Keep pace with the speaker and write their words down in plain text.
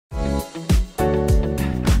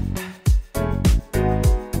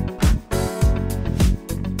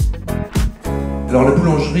Alors la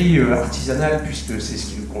boulangerie artisanale, puisque c'est ce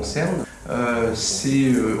qui nous concerne,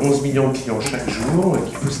 c'est 11 millions de clients chaque jour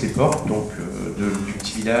qui poussent les portes, donc du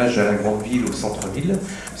petit village à la grande ville, au centre-ville.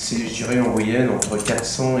 C'est, je dirais, en moyenne entre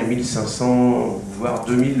 400 et 1500, voire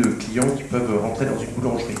 2000 clients qui peuvent rentrer dans une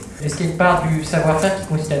boulangerie. Est-ce qu'il y a une part du savoir-faire qui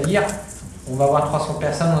consiste à dire on va avoir 300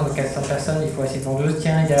 personnes, dans 400 personnes, il faut assiette vendeuse,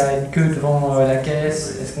 tiens, il y a une queue devant la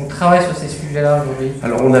caisse. Est-ce qu'on travaille sur ces sujets-là aujourd'hui?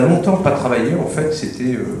 Alors on a longtemps pas travaillé, en fait,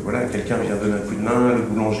 c'était, voilà, quelqu'un vient donner un coup de main, le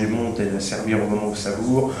boulanger monte, elle va servir au moment où ça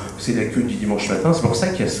bourre, c'est la queue du dimanche matin, c'est pour ça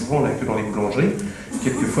qu'il y a souvent la queue dans les boulangeries.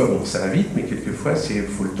 Quelquefois, bon, ça va vite, mais quelquefois, il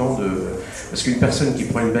faut le temps de... Parce qu'une personne qui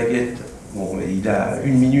prend une baguette, bon, il a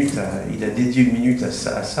il a dédié une minute à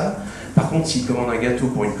ça. Par contre, s'il commande un gâteau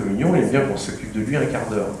pour une communion, il aime bien qu'on s'occupe de lui un quart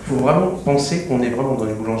d'heure. Il faut vraiment penser qu'on est vraiment dans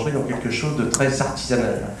une boulangerie, dans quelque chose de très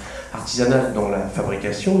artisanal. Artisanal dans la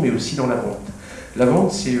fabrication, mais aussi dans la vente. La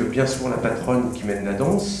vente, c'est bien souvent la patronne qui mène la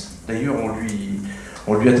danse. D'ailleurs,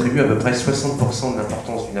 on lui attribue à peu près 60% de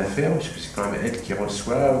l'importance d'une affaire, puisque c'est quand même elle qui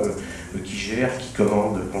reçoit, qui gère, qui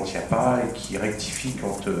commande quand il n'y a pas, et qui rectifie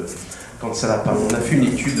quand ça ne va pas. On a fait une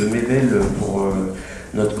étude Mével pour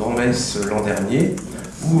notre grand-messe l'an dernier,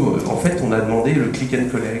 où en fait on a demandé le click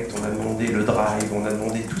and collect, on a demandé le drive, on a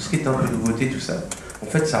demandé tout ce qui était un peu nouveauté, tout ça. En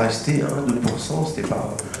fait ça restait 1-2%, c'était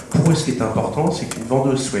pas... Pour eux ce qui est important, c'est qu'une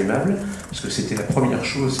vendeuse soit aimable, parce que c'était la première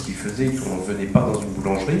chose qu'ils faisaient quand on ne venait pas dans une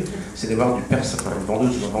boulangerie, c'est d'avoir du personnel, enfin une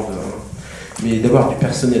vendeuse ou un vendeur, hein, mais d'avoir du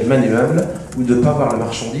personnel maniable, ou de ne pas avoir la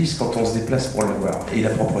marchandise quand on se déplace pour l'avoir, et la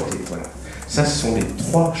propreté, voilà. Ça, ce sont les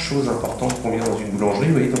 3 choses importantes qu'on vient dans une boulangerie.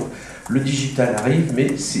 Vous voyez, donc, le digital arrive,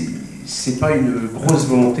 mais c'est pas une grosse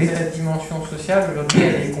volonté. Cette dimension sociale, aujourd'hui,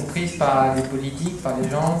 elle est comprise par les politiques, par les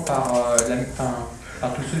gens, par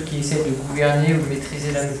tous ceux qui essaient de gouverner ou de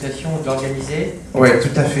maîtriser la mutation ou de l'organiser. Oui,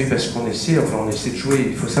 tout à fait, parce qu'on essaie de jouer.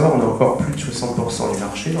 Il faut savoir, on a encore plus de 60% du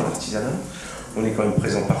marché dans l'artisanat. On est quand même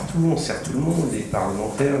présent partout, on sert tout le monde, les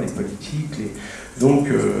parlementaires, les politiques. Donc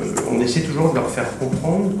on essaie toujours de leur faire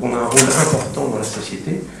comprendre qu'on a un rôle important dans la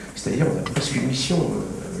société, c'est-à-dire on a presque une mission.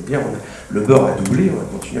 Le beurre a doublé, on va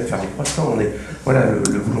continuer à faire des croissants. Voilà,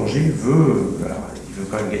 le boulanger veut, il veut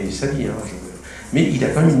quand même gagner sa vie, hein, mais il a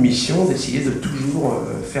quand même une mission d'essayer de toujours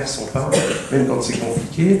faire son pain, même quand c'est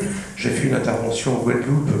compliqué. J'ai fait une intervention en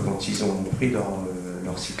Guadeloupe quand ils ont pris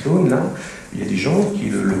leur cyclone, là. Il y a des gens qui,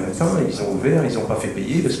 le matin, ils ont ouvert, ils n'ont pas fait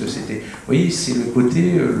payer, parce que c'était... Vous voyez, c'est le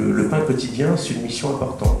côté, le pain quotidien, c'est une mission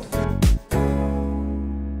importante.